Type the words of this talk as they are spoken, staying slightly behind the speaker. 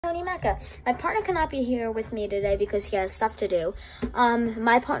Tony Mecca. My partner cannot be here with me today because he has stuff to do.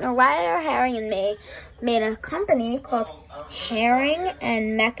 My partner Ryder, Herring, and me made a company called Herring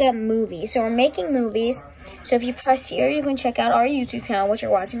and Mecca Movies. So we're making movies. So if you press here, you can check out our YouTube channel, which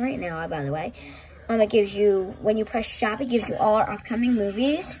you're watching right now, by the way. It gives you, when you press shop, it gives you all our upcoming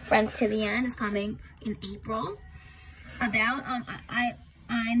movies. Friends to the End is coming in April. I'm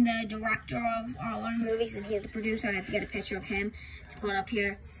the director of all our movies, and he's the producer. I have to get a picture of him to put up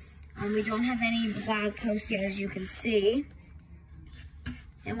here. We don't have any blog posts yet, as you can see.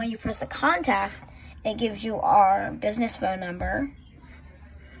 And when you press the contact, it gives you our business phone number.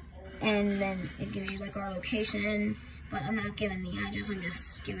 And then it gives you like our location, but I'm not giving the address, I'm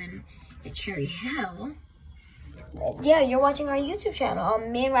just giving it Cherry Hill. Yeah, you're watching our YouTube channel.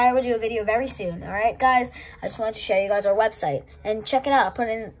 Me and Ryder will do a video very soon. All right, guys. I just wanted to show you guys our website and check it out.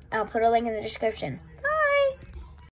 I'll put a link in the description.